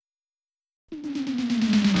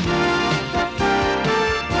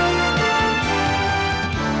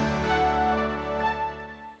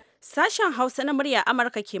Sashen Hausa na murya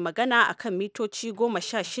Amurka ke magana a kan mitoci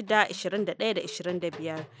 16, 21 da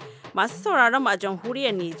 25. Masu sauraron mu a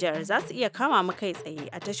jamhuriyar Nijar za su iya kama mu kai tsaye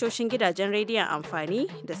a tashoshin gidajen rediyon amfani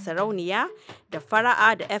da sarauniya da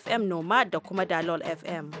fara'a da FM Noma da kuma Dalol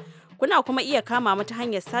FM. Kuna kuma iya kama mu ta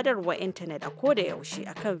hanyar sadarwar intanet a koda yaushe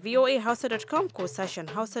akan voahausa.com ko sashen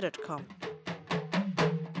hausa.com.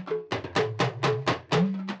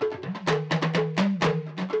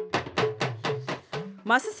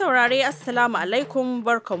 Masu saurare Assalamu alaikum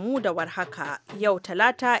barkamu da warhaka. Yau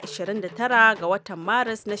Talata 29 ga watan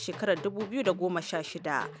Maris na shekarar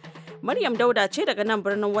 2016. Maryam Dauda ce daga nan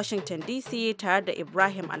birnin Washington DC tare da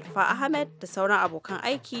Ibrahim Alfa Ahmed da sauran abokan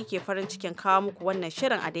aiki ke farin cikin kawo muku wannan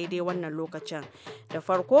shirin a daidai wannan lokacin. Da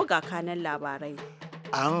farko ga kanan labarai.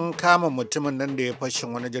 An kama mutumin nan da ya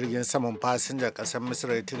fashin wani jirgin saman fasinja ƙasar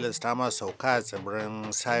Misira ya tilasta ma sauka a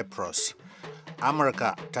tsibirin Cyprus.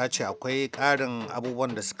 Amurka ta ce akwai ƙarin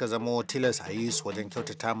abubuwan da suka zama tilas a yi su wajen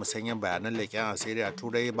kyautata musanyen bayanan leƙen asiri a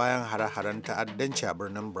turai bayan hare-haren ta'addanci a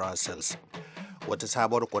birnin Brussels. Wata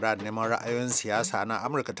sabuwar ƙuri'ar neman ra'ayoyin siyasa na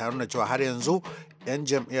Amurka ta nuna cewa har yanzu 'yan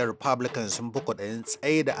jam'iyyar Republican sun fi kuɗin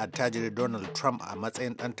tsaye da attajiri Donald Trump a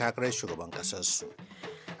matsayin ɗan takarar shugaban ƙasarsu.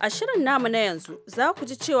 A shirin namu na yanzu za ku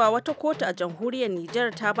ji cewa wata kotu a jamhuriyar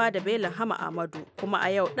Nijar ta ba da belin Hama Amadu kuma a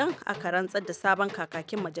yau ɗin aka rantsar da sabon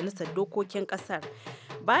kakakin majalisar dokokin ƙasar.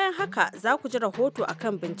 Bayan haka za ku ji rahoto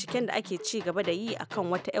akan binciken da ake ci gaba da yi akan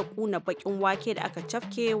wata 'yar ƙuna baƙin wake da aka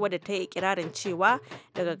cafke wadda ta yi ikirarin cewa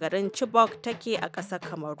daga garin Chibok take a ƙasar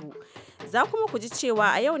Kamaru. Za kuma ku ji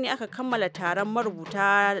cewa a yau ne aka kammala taron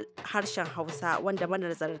marubuta harshen Hausa wanda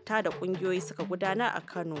manazarta da ƙungiyoyi suka gudanar a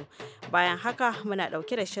Kano. Bayan haka muna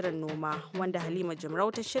ɗauke da shirin noma wanda Halima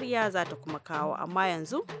Jimrau ta shirya za ta kuma kawo, amma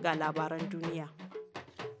yanzu ga labaran duniya.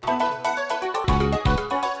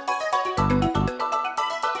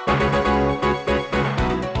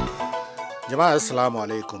 Jama'a assalamu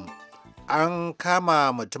alaikum. An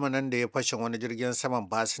kama mutumin nan da ya fashe wani jirgin saman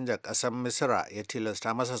fasinja ƙasar Misira ya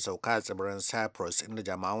tilasta masa sauka a tsibirin Cyprus, inda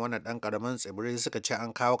jama'an wannan ɗan ƙaramin tsibiri suka ce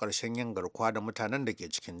an kawo ƙarshen yin garkuwa da mutanen da ke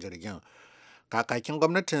cikin jirgin. Kakakin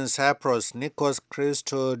gwamnatin Cyprus Nikos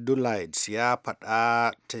Christodoulides ya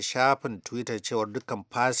faɗa ta shafin Twitter cewar dukkan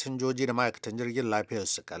fasinjoji da ma'aikatan jirgin lafiyar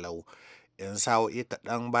su kalau. 'Yan sa'o'i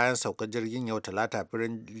kaɗan bayan saukar jirgin yau Talata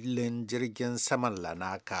filin jirgin saman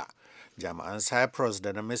Lanaka. Jami'an Cyprus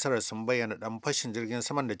da na Misira sun bayyana ɗan fashin jirgin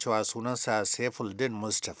saman da cewa sunansa Saifuldin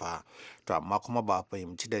Mustapha, to amma kuma ba a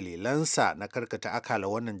fahimci dalilansa na karkata akala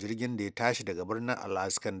wannan jirgin da ya tashi daga birnin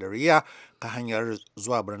Alexandria ta hanyar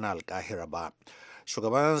zuwa birnin Alkahira ba.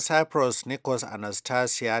 Shugaban Cyprus Nikos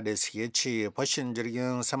Anastasiades ya ce fashin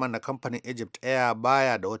jirgin sama na kamfanin Egypt Air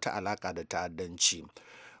baya da wata alaka da ta'addanci.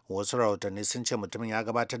 Wasu rahotanni sun ce mutumin ya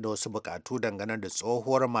gabatar da wasu bukatu dangane da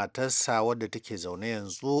tsohuwar matarsa wadda take zaune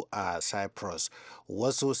yanzu a Cyprus.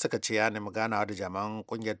 Wasu suka ce ya nemi ganawa da jami'an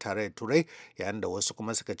kungiyar tarayyar Turai, yayin da wasu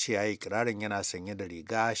kuma suka ce ya yi ikirarin yana sanye da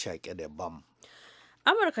riga shaƙe da bam.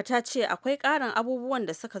 Amurka ta ce akwai ƙarin abubuwan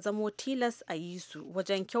da suka zamo tilas a yi su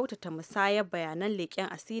wajen kyautata musayar bayanan leƙen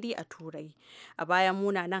asiri a Turai a bayan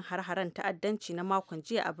munanan har-haren ta'addanci na makon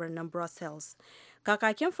jiya a birnin Brussels.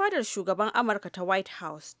 Kakakin fadar shugaban Amurka ta White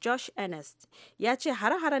House, Josh Earnest, ya ce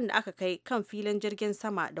hare-haren da aka kai kan filin jirgin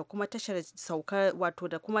sama da kuma tashar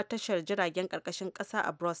tashar jiragen ƙarƙashin ƙasa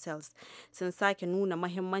a Brussels sun sake nuna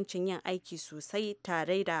mahimmancin yin aiki sosai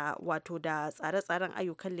tare da da tsare-tsaren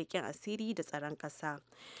ayyukan leƙen asiri da tsaron ƙasa.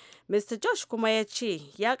 Mr. Josh kuma ya ce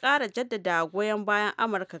ya ƙara jaddada goyon bayan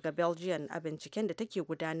Amurka ga Belgium a binciken da take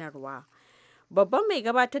gudanarwa. Babban mai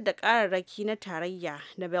gabatar da kararraki na tarayya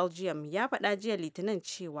na Belgium ya faɗa jiya Litinin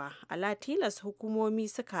cewa ala tilas hukumomi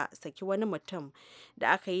suka saki wani mutum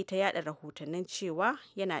da aka yi ta yada rahotannin cewa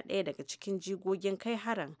yana ɗaya daga cikin jigogin kai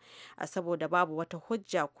harin a saboda babu wata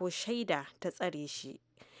hujja ko shaida ta tsare shi.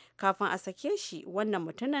 Kafin a sake shi, wannan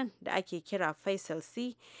mutumin da ake kira Faisal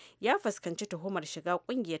C ya fuskanci tuhumar shiga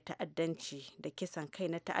kungiyar ta'addanci da kisan kai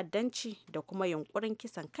na ta'addanci da kuma yunkurin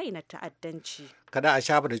kisan kai na ta'addanci. Kada a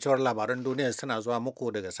shafa da cewar labaran duniya suna zuwa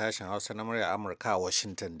muku daga sashen Hausa na murya Amurka a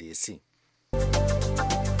Washington DC.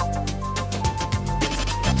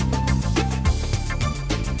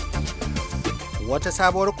 Wata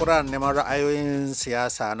sabuwar ƙuri'ar neman ra'ayoyin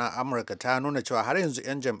siyasa na Amurka ta nuna cewa har yanzu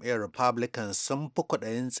 'yan jam'iyyar Republican sun fi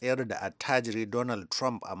kuɗayin tsayar da attajiri Donald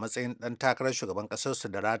Trump a matsayin ɗan takarar shugaban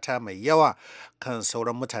ƙasarsu da rata mai yawa kan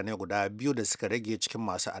sauran mutane guda biyu da suka rage cikin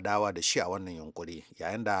masu adawa da shi a wannan yunkuri,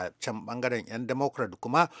 yayin da can ɓangaren 'yan Democrat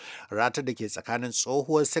kuma rata da ke tsakanin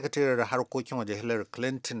tsohuwar sakatariyar harkokin waje Hillary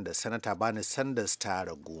Clinton da Sanata Bernie Sanders ta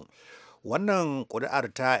ragu. Wannan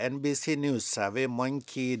ƙuri'ar ta NBC News Survey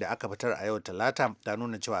Monkey da aka fitar a yau Talata ta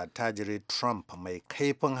nuna cewa attajiri Trump mai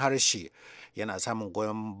kaifin harshe yana samun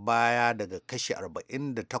goyon baya daga kashi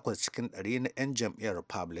 48 cikin 100 na 'yan jam'iyyar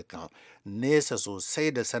Republican, nesa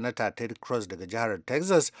sosai da Sanata Ted Cruz daga jihar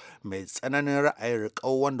Texas mai tsananin ra'ayin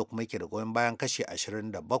riƙau wanda kuma ke da goyon bayan kashi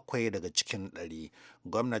 27 daga cikin 100.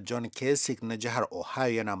 Gwamna John Kasich na jihar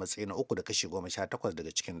Ohio yana matsayi na uku da kashi 18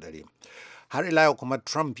 daga cikin 100. Har ila yau kuma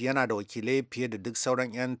Trump yana da wakilai fiye da duk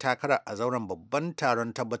sauran 'yan takara a zauren babban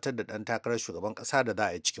taron tabbatar da ɗan takarar shugaban ƙasa da za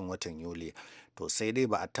a yi cikin watan Yuli. To sai dai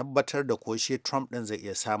ba a tabbatar da ko shi Trump ɗin zai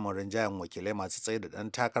iya samun rinjayen wakilai masu tsaye da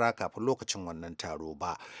ɗan takara kafin lokacin wannan taro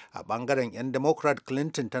ba. A ɓangaren 'yan Democrat,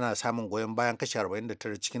 Clinton tana samun goyon bayan kashi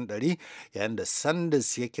 49 cikin 100 yayin da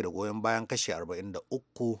Sanders yake da goyon bayan kashi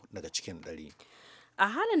 43 daga cikin 100. A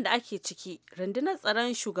halin da ake ciki, rundunar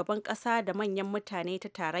tsaron shugaban kasa da manyan mutane ta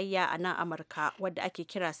tarayya a nan Amurka, wadda ake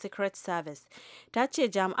kira Secret Service, ta ce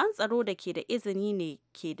jami'an tsaro da ke da izini ne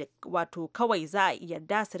ke da kawai za a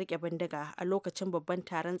yarda su rike bindiga a lokacin babban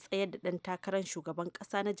taron tsayar da ɗan takarar shugaban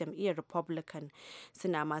kasa na jam'iyyar Republican,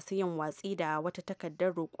 suna masu yin watsi da wata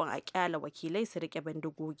takardar roƙon a kyala wakilai su rike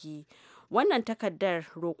bindigogi. Wannan takardar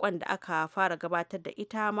roƙon da aka fara gabatar da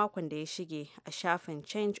ita makon da ya shige a shafin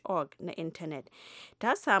Change.org na intanet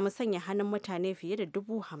ta samu sanya hannun mutane fiye da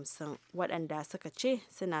 50,000 waɗanda suka ce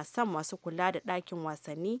suna son masu kula da ɗakin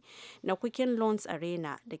wasanni na Quicken Loans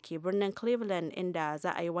Arena da ke birnin Cleveland inda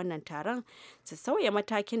za a yi wannan taron su sauya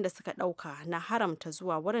matakin da suka ɗauka na haramta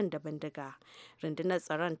zuwa wurin da bindiga. Rundunar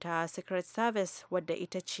tsaron ta Secret Service, wadda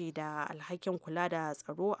ita ce da alhakin kula da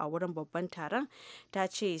tsaro a wurin babban taron, ta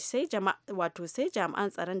ce sai jami'an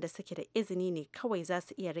tsaron da suke da izini ne kawai za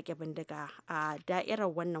su iya rike bindiga a da'irar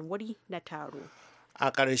wannan wuri na taro. A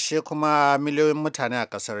ƙarshe kuma miliyoyin mutane a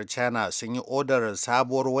ƙasar China sun yi odar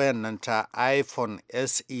sabuwar wayan nan ta iPhone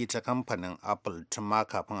SE ta kamfanin Apple tun ma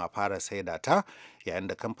kafin a fara saida ta, yayin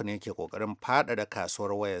da kamfanin yake ƙoƙarin faɗaɗa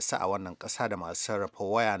kasuwar wayarsa a wannan ƙasa da masu sarrafa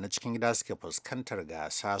waya na cikin gida suke fuskantar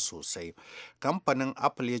gasa sosai. Kamfanin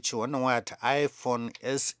Apple ya ce wannan waya ta iPhone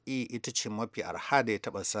SE ita ce mafi arha da ya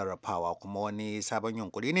taɓa sarrafawa, kuma wani sabon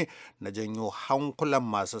yunkuri ne na janyo hankulan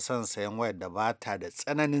masu son sayan wayar da ba ta da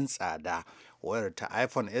tsananin tsada. Wayar ta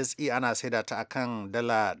iPhone SE ana saida ta akan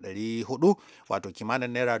dala 400, wato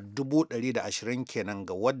kimanin naira 120 kenan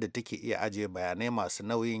ga wadda take iya ajiye bayanai masu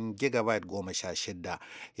nauyin gigabyte 16,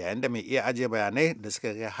 yayin da mai iya ajiye bayanai da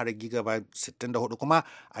suka kai har gigabyte 64 kuma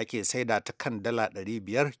ake saida ta kan dala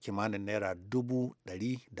 500 kimanin naira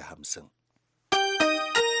 150,000.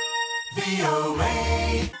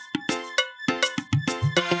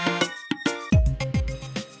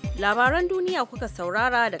 Labaran duniya kuka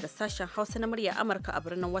saurara daga sashen Hausa na murya Amurka a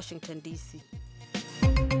birnin Washington DC.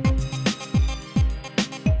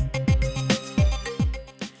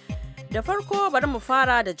 Da farko bari mu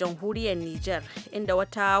fara da jamhuriyar Nijar, inda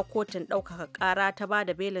wata kotun ɗaukaka ƙara ta ba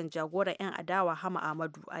da belin jagoran 'yan adawa Hama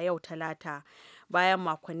Ahmadu a yau Talata, bayan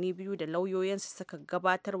makonni biyu da lauyoyinsu suka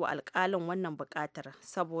gabatar wa alƙalin wannan buƙatar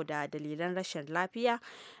saboda dalilan rashin lafiya,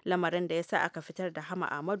 lamarin da ya sa aka fitar da Hama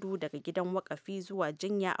Ahmadu daga gidan wakafi zuwa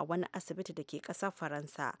jinya a wani asibiti da ke ƙasar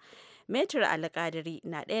Faransa. Metir Alƙadiri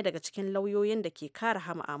na ɗaya daga cikin lauyoyin da ke kare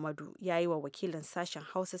Hama Ahmadu, ya yi wa wakilin sashen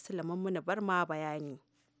Hausa Sulaiman Muni Barma bayani.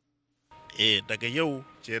 Daga yau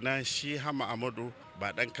kenan shi Hama Amadu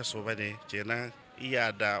ba dan kaso ba ne, kenan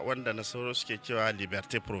iya da wanda na sauro suke cewa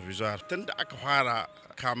liberté provisoire. Tun da aka fara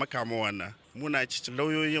kama wannan, muna cikin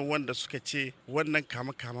lauyoyin wanda suka ce wannan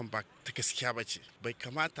kama ba ta gaskiya ba ce, bai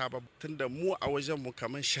kamata ba, tun da mu a wajen mu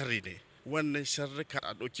kaman sharri ne. Wannan sharrika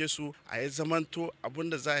a ɗauke su a yi zamanto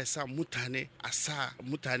abinda za a sa mutane, a sa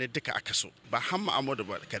mutane duka aka so, ba Hamma Amadu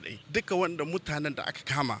ba kadai, duka wanda mutanen da aka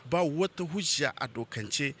kama ba wata hujja a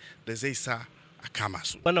dokance da zai sa a kama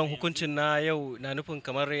su. Wannan hukuncin na yau na nufin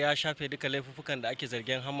kamar ya shafe duka laifukan da ake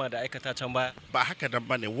zargin Hamma da aikata can baya? Ba haka nan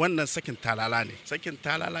bane, wannan sakin talala ne. Sakin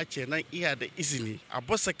talala ce nan iya da izini a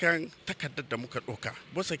bisa kan takardar da muka ɗauka.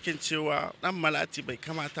 Bisa kan cewa dan malati bai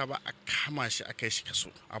kamata ba a kama shi a kai shi kaso.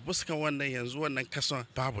 A bisa kan wannan yanzu wannan kason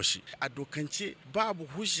babu shi. A dokance babu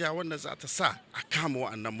hujja wanda za ta sa a kama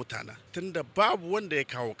wa'annan mutanen. Tunda babu wanda ya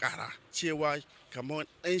kawo ƙara cewa kamar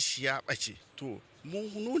ɗan shi ya ɓace. To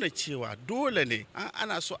mun nuna cewa dole ne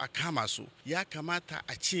ana so a kama su, ya kamata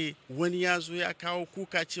a ce wani ya zo ya kawo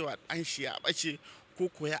kuka cewa ɗan shi ya ɓace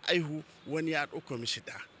ko ya aihu, wani ya ɗauko mishi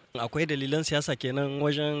da. Akwai dalilan siyasa kenan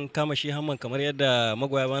wajen kama shi Hamman kamar yadda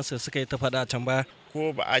magoya bayansa suka yi ta faɗa a can baya?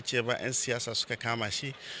 Ko ba a ce ba 'yan siyasa suka kama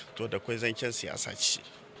shi, to da kwai zancen siyasa ce.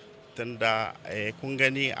 Tunda kun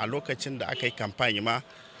gani a lokacin da aka yi kamfani ma,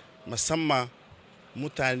 musamman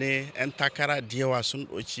mutane 'yan takara da yawa sun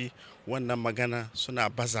ɗauki wannan magana suna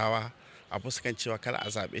bazawa a fuskan cewa kala a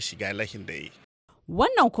zaɓe shi ga lahin da yi.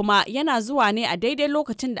 Wannan kuma yana zuwa ne a daidai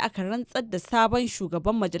lokacin da aka rantsar da sabon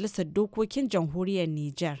shugaban Majalisar Dokokin Jamhuriyar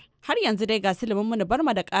Nijar. Har yanzu dai ga Sulaiman Muni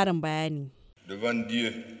Barma da ƙarin bayani. Devant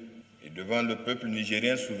Dieu et devant le peuple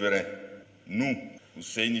nigérien souverain, nous,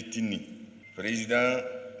 Husseini Tini, président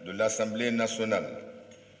de l'Assemblée nationale,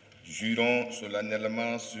 jurons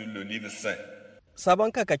solennellement sur le livre saint.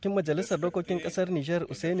 Sabon kakakin majalisar dokokin kasar Nijar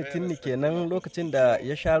Usaini Tinni kenan lokacin da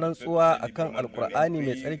ya sha rantsuwa akan alkur'ani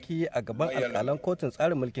mai tsarki a gaban alkalan kotun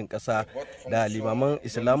tsarin mulkin kasa da limaman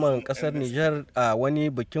islaman kasar Nijar a wani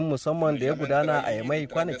bikin musamman da ya gudana a Yamai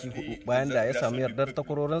kwanaki 4 bayan da ya samu yardar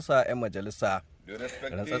takwarorinsa 'yan majalisa.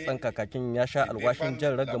 Rantsatsen kakakin ya sha alwashin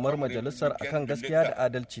jan ragamar majalisar akan gaskiya da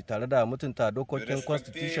adalci tare da mutunta dokokin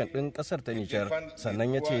constitution ɗin ƙasar ta Nijar,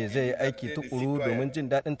 sannan ya ce zai yi aiki tukuru domin jin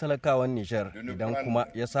daɗin talakawan Nijar idan kuma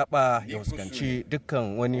ya saba ya fuskanci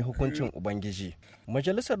dukkan wani hukuncin Ubangiji.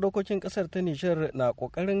 Majalisar dokokin ƙasar ta Nijar na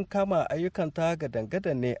ƙoƙarin kama ayyukanta ga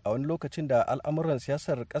dangadan ne a wani lokacin da al'amuran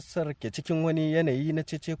siyasar ƙasar ke cikin wani yanayi na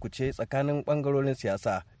cece kuce tsakanin ɓangarorin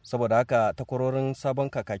siyasa. Saboda haka takwarorin sabon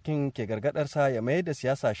kakakin ke gargadarsa ya mai da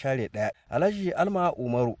siyasa share ɗaya. Alhaji Alma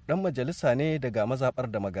Umaru dan majalisa ne daga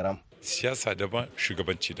mazaɓar da magaram. Siyasa daban,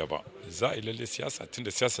 shugabanci daban. Za a yi lalle siyasa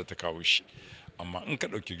tunda siyasa ta kawo shi. Amma in ka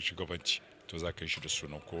ɗauki shugabanci to za ka yi shi da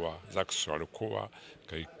sunan kowa, za ka saurari kowa,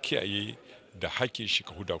 ka kiyaye da hakin shi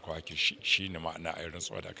ka huda ko hakin shi. Shi ne ma'ana a yi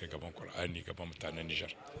rantsuwa da aka gaban Kur'ani gaban mutanen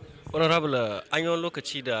Nijar. Honorable, an yi wani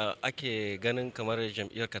lokaci da ake ganin kamar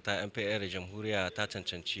jam'iyyar ka ta MPR jamhuriya ta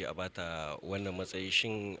cancanci a bata wannan matsayi,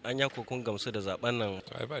 shin an ya kun gamsu da zaben nan?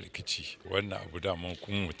 Ai ba rikici, wannan abu da mun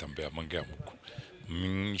kuma mu tambaya mun gaya muku,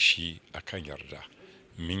 mun yi shi akan yarda,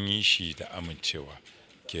 mun yi shi da amincewa,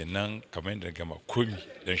 kenan kamar yadda gama komi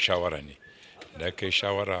dan shawara ne, da aka yi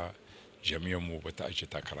shawara jami'ar mu bata aje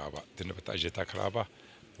takara ba, tunda bata aje takara ba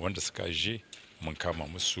wanda suka aje mun kama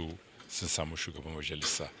musu sun samu shugaban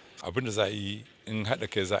majalisa. Abin da za a yi in haɗa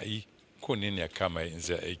kai za a yi ko ne ya kama in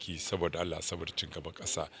zai aiki saboda Allah saboda cin gaban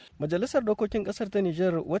ƙasa. Majalisar dokokin ƙasar ta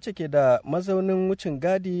Nijar wacce ke da mazaunin wucin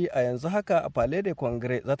gadi a yanzu haka a Palais de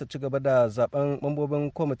Congrès za ta ci gaba da zaben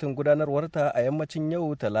mambobin kwamitin gudanarwarta a yammacin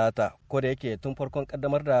yau Talata. Ko da yake tun farkon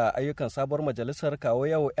kaddamar da ayyukan sabuwar majalisar kawo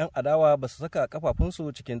yau 'yan adawa ba su saka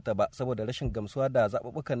kafafunsu cikin ta ba saboda rashin gamsuwa da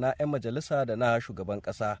zaɓuɓɓukan na 'yan majalisa da na shugaban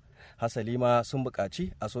ƙasa. Hasali ma sun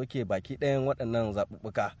buƙaci a soke baki ɗayan waɗannan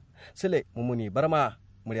zaɓuɓɓuka. Sule Mumuni Barma,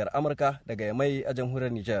 muryar Amurka daga Yamai a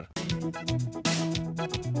jamhuriyar Nijar.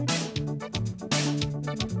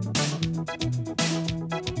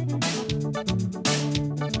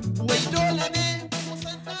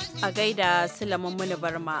 A gaida Sule Mumuni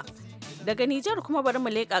Barma. Daga Nijar kuma bari mu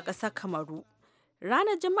leƙa ƙasar Kamaru.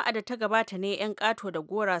 Ranar Juma'a da ta gabata ne 'yan ƙato da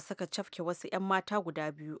gora suka cafke wasu 'yan mata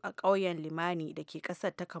guda biyu a ƙauyen Limani da ke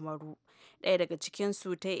ƙasar ta Kamaru. Ɗaya daga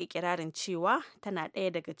cikinsu ta yi ikirarin cewa tana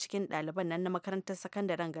ɗaya daga cikin ɗaliban nan na makarantar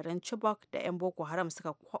sakandaren garin Chibok da 'yan Boko Haram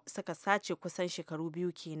suka sace kusan shekaru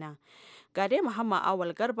biyu kenan. Ga dai Muhammad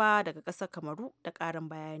Awal Garba daga ƙasar Kamaru da ƙarin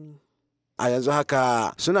bayani. A yanzu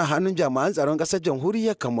haka suna hannun jami'an tsaron ƙasar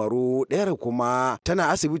jamhuriyar Kamaru, ɗayar kuma tana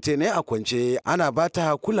asibiti ne a kwance ana ba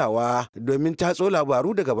ta kulawa domin tatso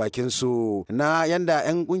labaru daga bakin su na yanda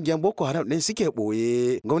 'yan ƙungiyar Boko Haram ɗin suke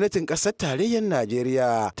ɓoye. Gwamnatin ƙasar tarayyar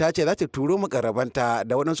Najeriya ta ce za ta turo makarabanta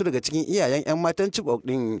da waɗansu daga cikin iyayen 'yan matan Chibok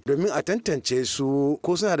ɗin domin a tantance su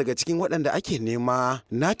ko suna daga cikin waɗanda ake nema.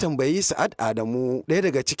 Na tambayi Sa'ad Adamu, ɗaya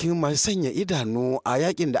daga cikin masu sanya idanu a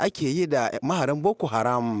yakin da ake yi da maharan Boko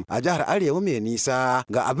Haram a jihar Arewa mai nisa,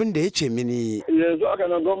 ga abin da ya ce mini. Yanzu aka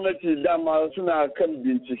nan gwamnati dama suna kan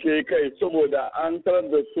bincike kai saboda an tarar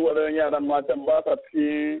da su waɗannan yaran matan ba sa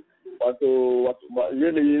cikin wato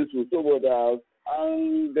yanayin su, saboda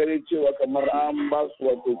an gare cewa kamar an ba su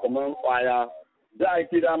wato kamar kwaya. Za a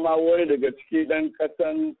kira ma wani daga ciki ɗan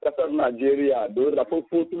ƙasar Najeriya don rafin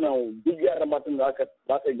fotunan duk yaran matan da aka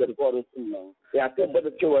ba ta garkuwa da su nan. Ya tabbata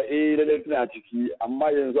cewa lallai tana ciki,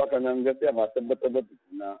 amma yanzu aka nan gaskiya ba tabbatar da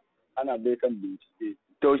tukuna. Ana bai kan bincike.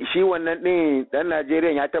 To shi wannan ɗin ɗan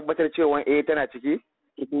Najeriya ya tabbatar cewa tana ciki?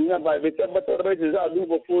 Tukuna ba bai tabbatar ba, za a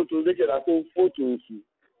duba foto zai da ko foton su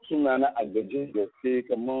suna na agajin gaske,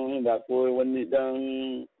 kamar da ko wani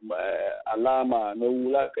dan alama na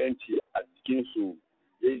wulakanci a jikin su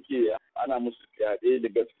yake ana musu fyaɗe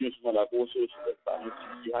daga cikin su mala ko so su da samu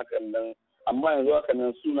ciki hakan nan. Amma yanzu haka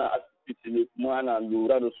nan suna asibiti ne kuma ana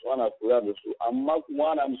lura da su ana kula da su, amma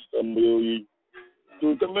kuma ana musu tambayoyi.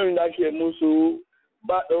 To tambayoyin da ake musu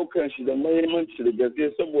ba ɗaukan shi da mahimmanci da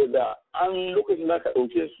gaske, saboda an lokacin da aka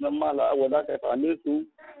ɗauke su nan malawa da aka same su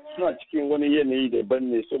suna cikin wani yanayi daban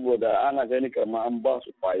ne, saboda ana gani kamar an ba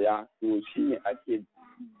su kwaya. To shi ne ake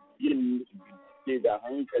yin gaske da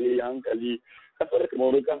hankali kasar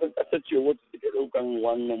Kamaru kasar ce wacce take daukan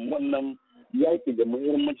wannan yaki da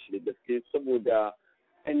muhimmanci da gaske saboda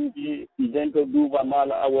an ji idan ka duba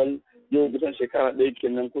mala awal yau kusan shekara ɗaya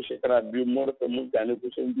kenan ko shekara biyu morta mutane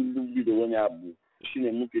kusan 2,000 da wani abu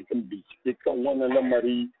shine muke kan bincike kan wannan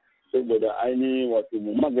lamari saboda ainihin wato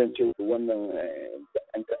mu magance wannan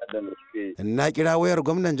an ta'addan da suke. Na kira wayar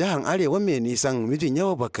gwamnan jihar Arewa mai nisan mijin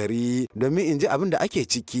yawa Bakari domin in ji abin da ake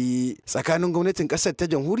ciki tsakanin gwamnatin kasar ta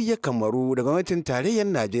jamhuriyar Kamaru da gwamnatin tarayyar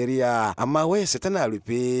Najeriya amma wayarsa tana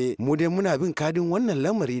rufe. Mu dai muna bin kadin wannan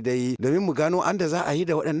lamari dai domin mu gano an da za a yi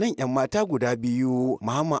da waɗannan 'yan mata guda biyu.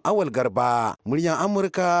 Muhammad Awal Garba, muryar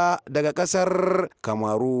Amurka daga kasar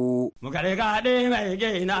Kamaru. Mu gargaɗe mai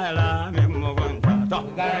gina ra min mugunta.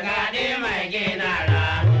 Gargaɗe mai gina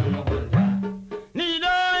ramin mugunta. Ni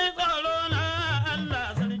dai tsaro na Allah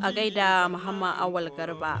sarki. A gaida Muhammad Awal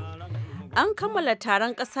Garba. An kammala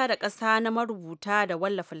taron ƙasa da ƙasa na marubuta da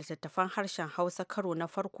wallafa littattafan harshen Hausa karo na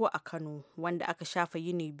farko a Kano, wanda aka shafa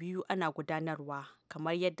yini biyu ana gudanarwa,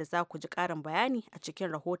 kamar yadda za ku ji ƙarin bayani a cikin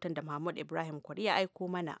rahoton da Mahmud Ibrahim Kwari ya aiko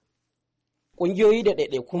mana. Ƙungiyoyi da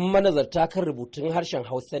ɗaiɗaikun manazarta kan rubutun harshen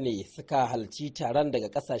Hausa ne suka halarci taron daga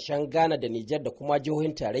ƙasashen Ghana da Nijar da kuma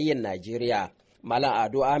jihohin tarayyar Najeriya. Malam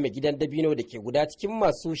Ado Ahmed gidan Dabino da ke guda cikin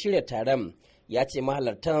masu shirya taron ya ce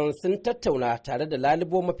mahalartan sun tattauna tare da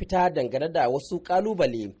lalubo mafita dangane da wasu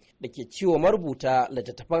ƙalubale da ke ciwo marubuta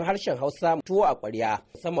littattafan harshen Hausa tuwo a ƙwarya,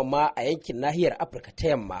 musamman ma a yankin nahiyar Afirka ta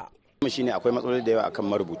Yamma. Shine akwai matsaloli da yawa akan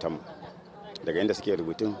marubutan daga inda suke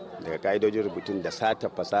rubutun, daga ka'idojin rubutun da sata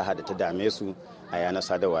fasaha da ta dame su a yanar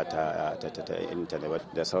sadarwa ta intanet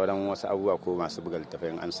da sauran wasu abubuwa ko masu buga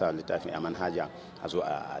littafin an sa littafin a manhaja a zo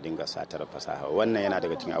a dinga satar fasaha. Wannan yana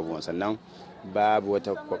daga cikin abubuwan. Sannan babu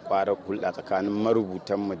wata kwakwarar hulɗa tsakanin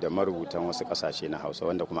marubutanmu da marubutan wasu ƙasashe na Hausa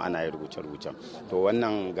wanda kuma ana yin rubuce-rubucen. To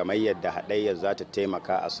wannan gamayyar da haɗayyar za ta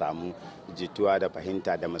taimaka a samu jituwa da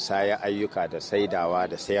fahimta da musaya ayyuka da saidawa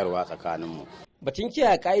da sayarwa tsakaninmu. Batun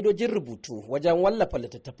kiyaye ka'idojin rubutu wajen wallafa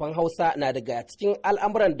littattafan Hausa na daga cikin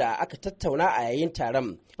al'amuran da aka tattauna a yayin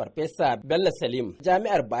taron. Farfesa Bello Salim,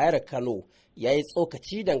 Jami'ar Bayero Kano, ya yi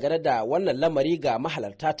tsokaci dangane da wannan lamari ga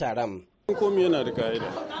mahalarta taron. Komi yana da ka'ida.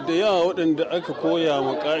 Da yawa waɗanda aka koya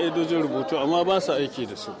ma ka'idojin rubutu amma ba su aiki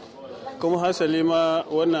da su. Kuma hasali ma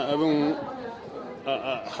wannan abin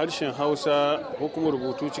a harshen Hausa ko kuma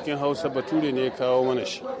rubutu cikin Hausa Bature ne ya kawo mana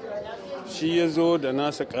shi. Shi ya zo da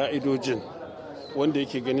nasa ka'idojin wanda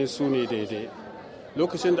yake ganin su ne daidai.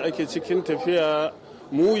 Lokacin da ake cikin tafiya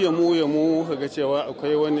mu kaga cewa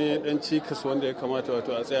akwai wani dan cikas wanda ya kamata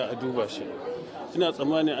wato a tsaya a duba shi. Ina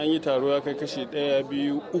tsammanin an yi taro ya kai kashi 1,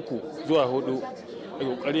 2, 3 zuwa 4 a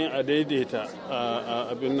kokarin a daidaita a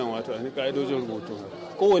abin nan wato a ka'idojin rubutu.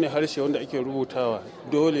 Kowane harshe wanda ake rubutawa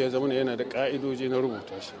dole ya zama yana da ka'idoji na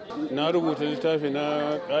rubuta shi. Na rubuta littafi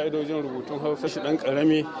na ka'idojin rubutun Hausa shi dan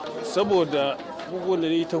karami saboda abubuwan da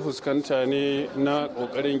ni ta fuskanta ne na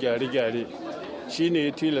kokarin gyare-gyare shi ne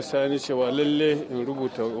ya tilasta ni cewa lalle in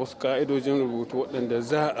rubuta wasu ka'idojin rubutu waɗanda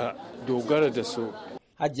za a dogara da su.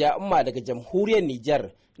 Hajiya Umma daga jamhuriyar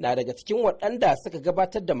Nijar na daga cikin waɗanda suka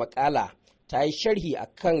gabatar da makala, ta yi sharhi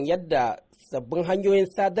akan yadda sabbin hanyoyin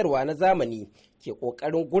sadarwa na zamani ke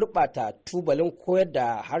ƙoƙarin gurɓata tubalin koyar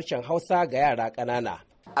da harshen Hausa ga yara ƙanana.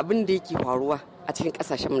 Abin da yake faruwa a cikin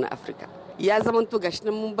ƙasashenmu na Afirka ya zamanto gashi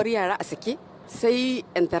nan mun bar yara a sake, sai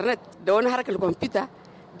internet da wani harkar kwamfuta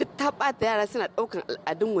duk ta ɓata yara suna ɗaukan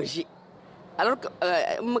al'adun waje.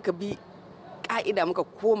 In muka bi ƙa'ida muka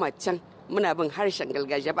koma can muna bin harshen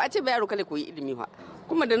gargajiya ba a ce ba yaro kale koyi ilimi ba.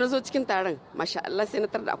 Kuma da na zo cikin taron masha Allah sai na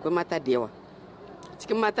tar da akwai mata da yawa.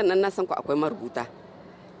 Cikin matan nan na san ku akwai marubuta.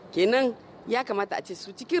 Kenan ya kamata a ce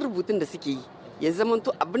su cikin rubutun da suke yi ya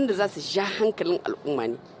zamanto abin da za su ja hankalin al'umma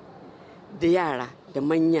ne da yara da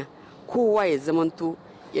manya, kowa ya zamanto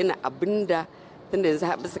yana abin da tunda yanzu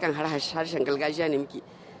bisa kan harshen gargajiya ne muke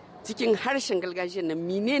cikin harshen gargajiya na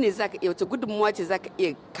menene zaka iya wata gudunmuwa ce zaka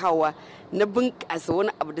iya kawowa na bunƙasa wani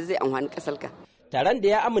abu da zai amfani ƙasarka. Taron da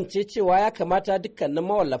ya amince cewa ya kamata dukkanin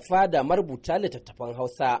mawallafa da marubuta littattafan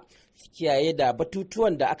Hausa su kiyaye da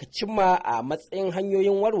batutuwan da aka cimma a matsayin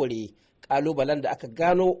hanyoyin warware kalubalen da aka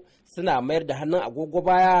gano suna mayar da hannun agogo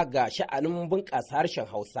baya ga sha'anin bunƙasa harshen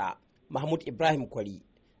Hausa. Mahmud Ibrahim Kwari,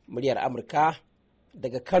 muryar Amurka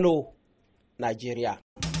daga Kano, Najeriya.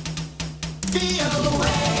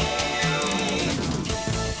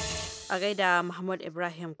 A gaida Mahmud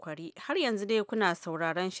Ibrahim Kwari, har yanzu dai kuna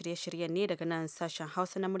sauraron shirye-shiryen ne daga nan sashen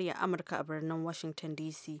Hausa na muryar Amurka a birnin Washington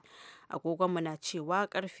DC. Agogonmu na cewa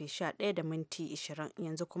karfe 11:20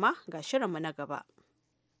 yanzu kuma ga shirinmu na gaba.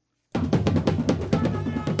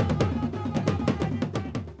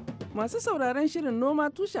 Masu sauraron shirin noma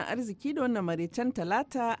tushen arziki da wannan maraicen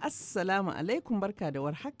talata, assalamu alaikum, barka da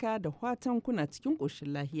warhaka da watan kuna cikin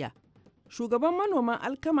ƙoshin lahiya. Shugaban manoman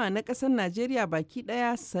alkama na ƙasar Najeriya baki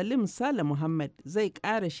ɗaya Salim Sale Muhammad zai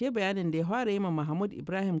ƙarashe bayanin da ya fara yi ma Mahmud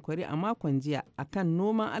Ibrahim Kwari a makon jiya akan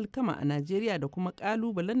noman alkama a Najeriya da kuma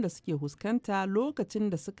ƙalubalen da suke huskanta lokacin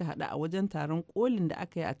da suka haɗu a wajen taron kolin da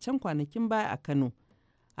aka yi a can kwanakin baya a Kano.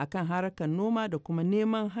 Akan harkar noma da kuma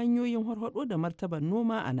neman hanyoyin harhaɗo da martabar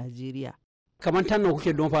noma a Najeriya. Kamar tannan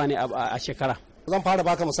kuke noma ne a shekara? Zan fara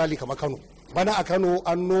baka misali kamar Kano. Bana a Kano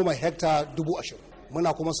an noma hekta 20,000.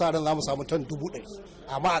 Muna kuma sa ran za mu samu tan 100,000.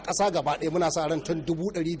 Amma a ƙasa gaba ɗaya muna sa ran tan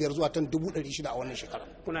 500 zuwa tan 600 a wannan shekara.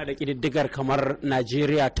 Kuna da ƙididdigar kamar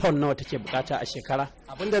Najeriya ton nawa take bukata a shekara?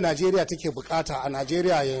 Abinda Najeriya take bukata a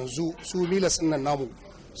Najeriya yanzu su milas ɗin nan namu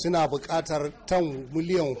suna bukatar tan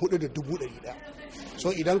miliyan 4,100,000. So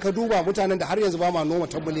idan ka duba mutanen da har yanzu ba ma noma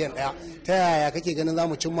ta miliyan 1, ta yaya kake ganin za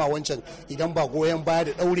mu cimma wancan idan ba goyon baya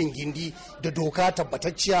da daurin gindi da doka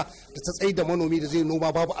tabbatacciya da ta tsaye da manomi da zai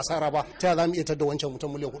noma babu asara ba, ta yaya za mu iya tada wancan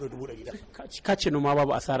mutum miliyan 4,100? Ka ce noma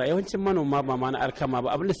babu asara, yawancin manoma ba ma na alkama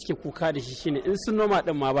ba, abinda suke kuka da shi shine in sun noma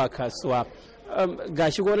din ma ba kasuwa.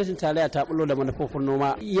 Gashi gwamnatin tarayya ta bullo da manufofin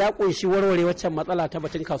noma, ya kunshi warware waccan matsala ta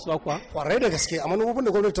batun kasuwa kuwa? Kwarai da gaske, a manufofin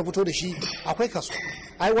da gwamnati ta fito da shi akwai kasuwa.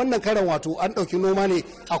 Ai wannan karan wato an ɗauki noma ne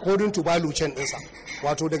according to value chain ɗinsa,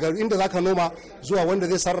 wato daga inda zaka noma zuwa wanda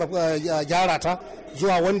zai sarrafa gyara ta,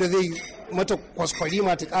 zuwa wanda zai mata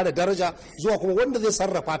kwaskwarima ta ƙara daraja, zuwa kuma wanda zai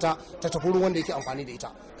sarrafa ta ta tafi ruwan wanda yake amfani da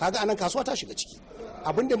ita. Kaga anan kasuwa ta shiga ciki.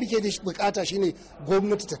 Abin da muke da bukata shine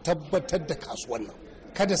gwamnati ta tabbatar da kasuwan nan.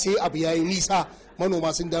 Kada sai abu ya yi nisa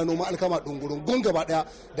manoma sun da noma alkama gun gaba daya,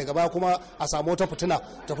 daga baya kuma a samu wata fitina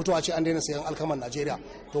ta fito a ce an daina sayan alkaman Najeriya.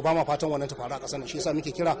 To ba ma fatan wannan ta faru a ƙasar nan, shi yasa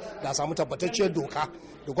muke kira da a samu tabbatacciyar doka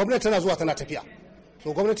da gwamnati tana zuwa tana tafiya.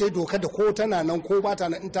 So gwamnati ya doka da ko tana nan ko ba ta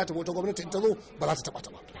nan, in ta tafi wata gwamnati in ta zo ba za ta taba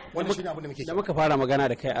ta ba. Wannan shine abin da muke. Da muka fara magana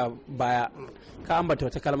da kai a baya, ka ambata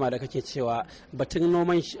wata kalma da kake cewa batun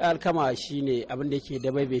noman alkama shine abin da yake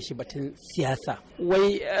da baibe shi batun siyasa.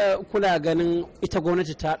 Wai kuna ganin ita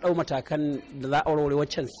gwamnati ta dau matakan da za a warware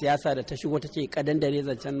waccan siyasa da ta shigo take kadandare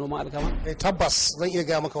zancen noman alkama? Tabbas zan iya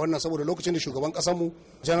gaya maka wannan saboda lokacin da shugaban kasar mu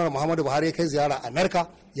Janar Muhammadu Buhari ya kai ziyara Amerika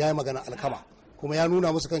ya yi magana alkama. Kuma ya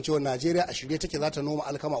nuna musu kan cewa Najeriya a shirye take za ta noma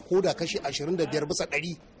alkama ko da kashi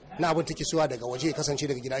 25% na abin take suwa daga waje ya kasance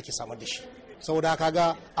daga gida ake samar da shi. Saboda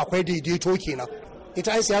kaga akwai daidaito kenan.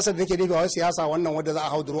 Ita ai siyasar da nake nufi wai siyasa wannan wanda za a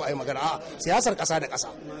hauduro ai magana, a'a siyasar kasa da kasa.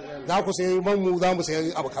 Za ku sayi manmu, za mu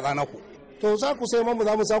sayi abu kaza naku. To za ku sayi manmu,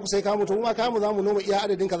 za mu sa ku sayi kamu, to kuma kamu za mu noma iya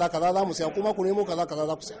adadin kaza kaza za mu saya, kuma ku nemo kaza kaza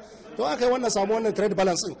za ku saya. To aka yi wannan samu wannan trade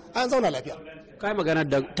balance din an zauna lafiya. Kai magana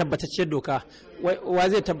da tabbatacciyar doka, wa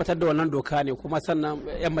zai tabbatar da wannan doka ne, kuma sannan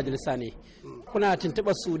 'yan majalisa ne. Kuna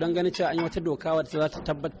tuntuɓar su don ganin cewa an yi wata doka wadda za ta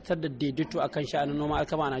tabbatar da daidaito akan sha'anin noma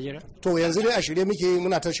alkama a Najeriya? To yanzu dai a shirye muke,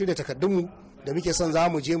 muna ta shirya takardunmu da muke son za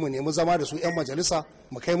mu je mu nemi zama da su 'yan majalisa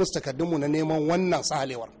mu kai musu takardunmu na neman wannan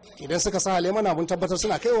sahalewar. Idan suka sahale mana mun tabbatar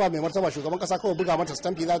suna kaiwa mai martaba shugaban kasa, kawai buga mata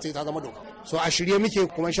stampi za ta yi ta zama doka. So a shirye muke,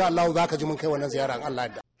 kuma insha Allah za ka ji mun kai wannan ziyara in Allah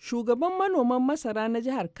ya. Shugaban manoman masara na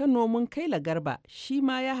jihar Kano mun kai Garba shi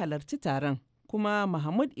ma ya halarci taron, kuma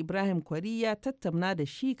Mahmud Ibrahim Kwari ya tattauna da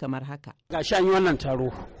shi kamar haka. Ga shi an yi wannan taro,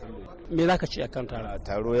 me za ka ce akan taro?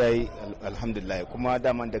 Taro ya yi alhamdulillah, kuma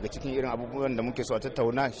daman daga cikin irin abubuwan da muke so a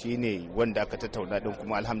tattauna shine wanda aka tattauna din,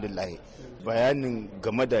 kuma alhamdulillah bayanin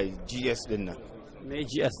game da GS din nan. Me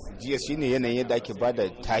GS shine yanayin yadda ake bada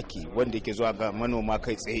taki wanda yake zuwa ga manoma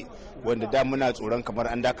kai tsaye, wanda da muna tsoron kamar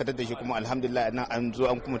an dakatar da shi, kuma alhamdulillah nan an zo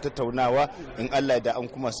an kuma tattaunawa, in Allah da an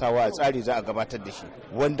kuma sawa a tsari za a gabatar da shi,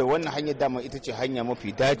 wanda wannan hanyar dama ita ce hanya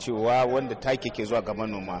mafi dacewa wanda taki ke zuwa ga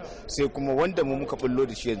manoma. Sai kuma wanda mu muka bullo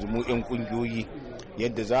da shi yanzu mu 'yan kungiyoyi,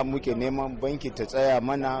 yadda za mu ke neman banki ta tsaya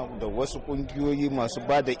mana da wasu kungiyoyi masu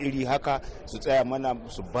ba da iri haka su tsaya mana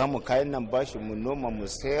su ba mu kayan nan bashi, mu noma mu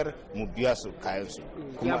sayar mu biya su kayan su.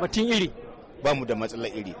 Kuma batun iri ba mu da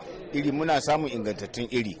matsalar iri muna samun ingantattun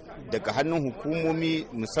iri daga hannun hukumomi,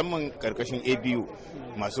 musamman karkashin ABU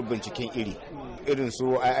masu binciken iri irin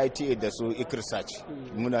su IITA da su ICRSACH,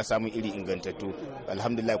 muna samun iri ingantattu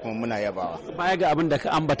alhamdulillah, kuma muna yabawa. Baya ga abin da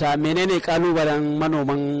ka ambata, menene kalubalen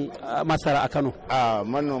manoman masara a Kano?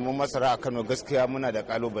 Manoman masara a Kano gaskiya muna da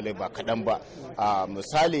kalubale ba kaɗan ba.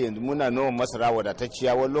 Misali yanzu muna noma masara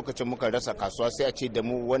wadatacciya, wani lokacin muka rasa kasuwa sai a ce da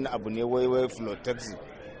mu wani abu ne wai flotaxin,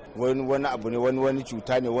 wani abu ne wani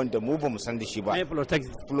cuta ne wanda mu ba mu san da shi ba.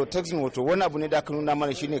 Flotaxin wato wani abu ne da aka nuna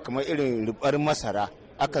mana shine kamar irin rubar masara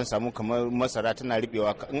akan samu kamar masara tana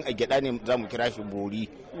ribewa, in a gyada ne za mu kira shi bori,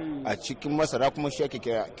 a cikin masara kuma shi ake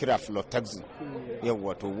kira flotaxi.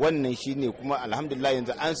 Yawwa to wannan shine kuma alhamdulillah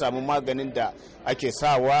yanzu an samu maganin da ake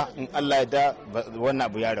sawa, in Allah ya da wannan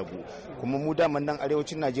abu ya ragu. Kuma mu daman nan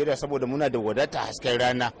arewacin Najeriya saboda muna da wadata hasken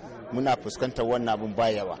rana muna fuskantar wannan abun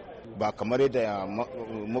bayawa, ba kamar yadda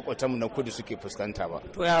makwatanmu na kudu suke fuskanta ba.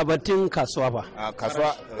 To ya batun kasuwa ba?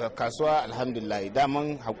 Kasuwa alhamdulillah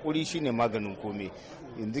daman hakuri shine maganin komai.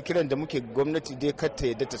 Yanzu kiran da muke gwamnati dai kar ta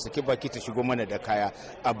yadda ta saki baki ta shigo mana da kaya,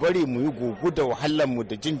 a bari mu yi gugu da wahalar mu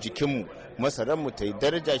da jin jikinmu, masaran mu ta yi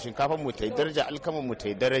daraja, shinkafan mu ta yi daraja, alkaman mu ta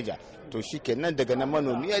yi daraja, to shikenan daga nan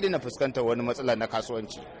manomi ya daina fuskantar wani matsala na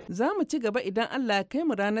kasuwanci. Za mu ci gaba idan Allah ya kai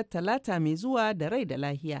mu ranar Talata mai zuwa da rai da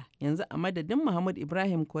lahiya. Yanzu a madadin Muhammad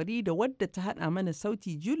Ibrahim Kwari da wadda ta haɗa mana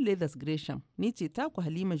sauti Jude Leathers Gresham, ni ce taku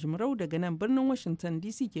Halima Jumrau daga nan birnin Washington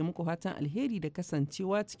DC ke muku fatan alheri da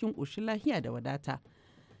kasancewa cikin ƙoshin lahiya da wadata.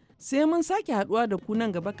 Sai mun sake haduwa da ku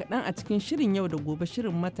nan gaba kaɗan a cikin shirin yau da gobe,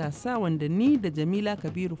 shirin matasa wanda ni da Jamila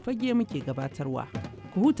Kabiru Fage muke gabatarwa.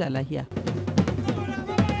 Ku huta lahiya.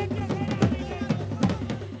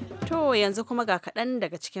 To yanzu kuma ga kaɗan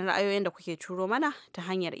daga cikin ra'ayoyin da kuke turo mana ta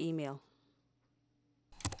hanyar imel.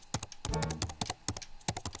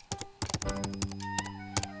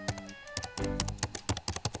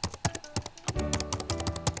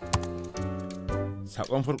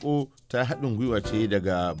 Sakon farko ta haɗin gwiwa ce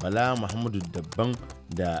daga Bala Muhammadu Dabban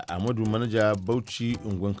da Amadu Manaja Bauchi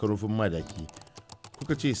unguwan Karofin Madaki.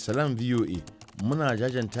 Kuka ce salam VOA, muna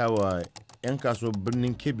jajantawa 'yan kasuwar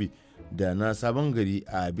birnin Kebbi da na Sabon Gari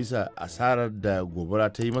a bisa asarar da gobara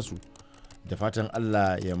ta yi masu, da fatan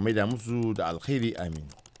Allah ya maida musu da alkhairi amin.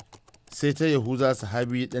 Sai ta Yahuza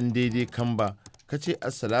Sahabi dan daidai Kamba, kace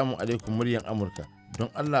assalamu alaikum muryan Amurka, don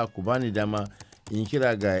Allah ku bani dama in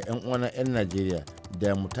kira ga 'yan uwana 'yan Najeriya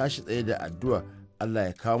da mu tashi tsaye da addu'a Allah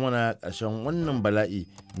ya kawo mana ƙarshen wannan bala'i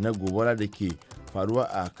na gobara da ke faruwa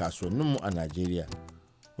a kasuwanninmu a Najeriya,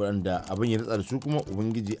 waɗanda abin ya ratsa da su kuma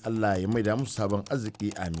Ubangiji Allah ya maida musu sabon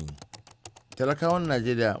arziki amin. Talakawan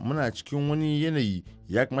Najeriya muna cikin wani yanayi,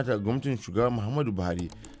 ya kamata gwamnatin shugaba Muhammadu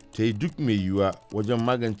Buhari ta yi duk mai yiwuwa wajen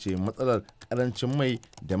magance matsalar ƙarancin mai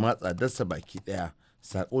da matsa dasa baki ɗaya.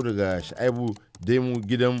 Sako daga Sha'ibu Daimu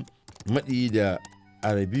gidan maɗi da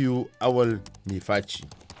Arabiyu Awal mai faci.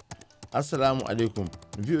 Assalamu alaikum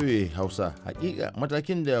VOA Hausa. Hakika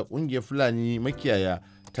matakin da kungiyar Fulani makiyaya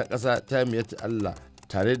ta ƙasa ta miyata Allah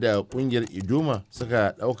tare da kungiyar Idoma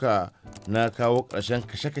suka ɗauka na kawo ƙarshen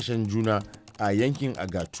kashe-kashen juna a yankin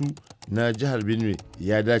Agatu na jihar Benue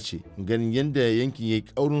ya dace, ganin yadda yankin ya yi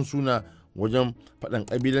ƙaurin suna wajen faɗan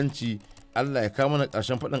ƙabilanci. Allah ya kawo mana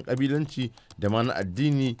ƙarshen faɗan ƙabilanci da ma na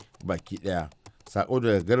addini baki ɗaya. Sako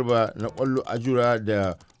daga Garba na Ƙwallo Ajura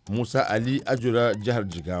da Musa Ali Ajura jihar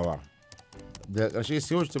Jigawa. Daga ƙarshe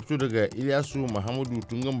sai wacce ta fito daga Ilyasu Muhammadu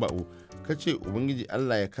Tungan Ba'u, kace Ubangiji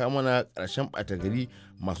Allah ya kawo mana ƙarshen ɓata gari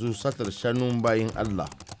masu satar shanun bayin Allah.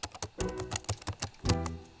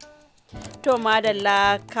 To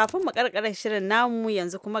madalla, kafin mu karkare shirin namu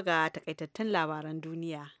yanzu kuma ga takaitattun labaran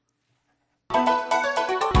duniya.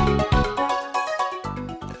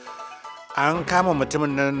 An kama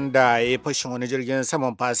mutumin nan da ya fashin wani jirgin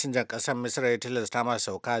saman fasinjan ƙasar Misira ya tilasta masa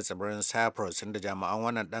sauka a tsibirin Cyprus, inda jami'an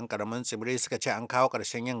wannan ɗan ƙaramin tsibiri suka ce an kawo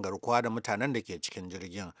ƙarshen yin garkuwa da mutanen da ke cikin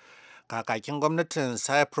jirgin. Kakakin gwamnatin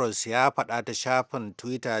Cyprus ya faɗa ta shafin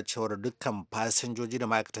Twitter cewar dukkan fasinjoji da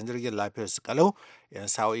ma'aikatan jirgin lafiyar su kalau, 'yan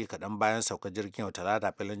sa'o'i kaɗan bayan saukar jirgin yau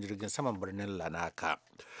Talata filin jirgin saman birnin Larnaca.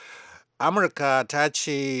 Amurka ta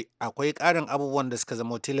ce akwai ƙarin abubuwan da suka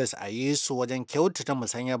zama tilas a yi su wajen kyautata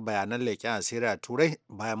musanyar bayanan leƙen asiri a Turai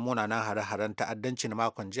bayan munanan hare-haren ta'addanci na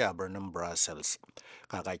makon jiya a birnin Brussels.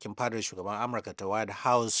 Kakakin fadar shugaban Amurka ta White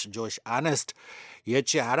House Josh Earnest ya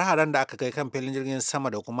ce hare-haren da aka kai kan filin jirgin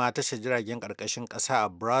sama da kuma tashar jiragen ƙarƙashin ƙasa a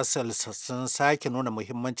Brussels sun sake nuna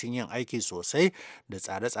muhimmancin yin aiki sosai da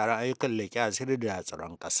tsare-tsaren ayyukan leƙen asiri da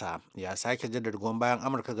tsaron ƙasa. Ya sake jaddada goyon bayan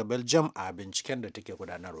Amurka ga Belgium a binciken da take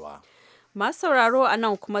gudanarwa. Masu sauraro a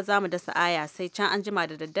nan kuma za mu dasa aya, sai can an jima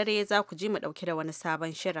da daddare za ku ji mu ɗauke da wani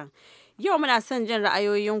sabon shirin. Yau muna son jin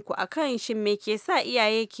ra'ayoyinku akan shin me ke sa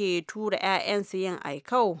iyaye ke tura 'ya'yansu yin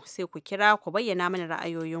aikau, sai ku kira ku bayyana mana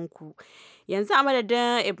ra'ayoyinku. Yanzu a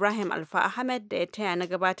madadin Ibrahim Alfa Ahmed da ya taya na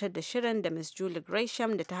gabatar da shirin, da Miss Julie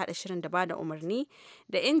Gresham da ta haɗa shirin da bada umarni,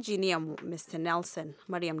 da injiniyan Mr. Nelson,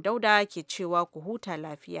 Maryam Dauda ke cewa ku huta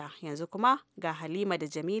lafiya. Yanzu kuma ga Halima da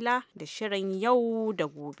Jamila da shirin yau da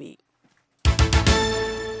gobe.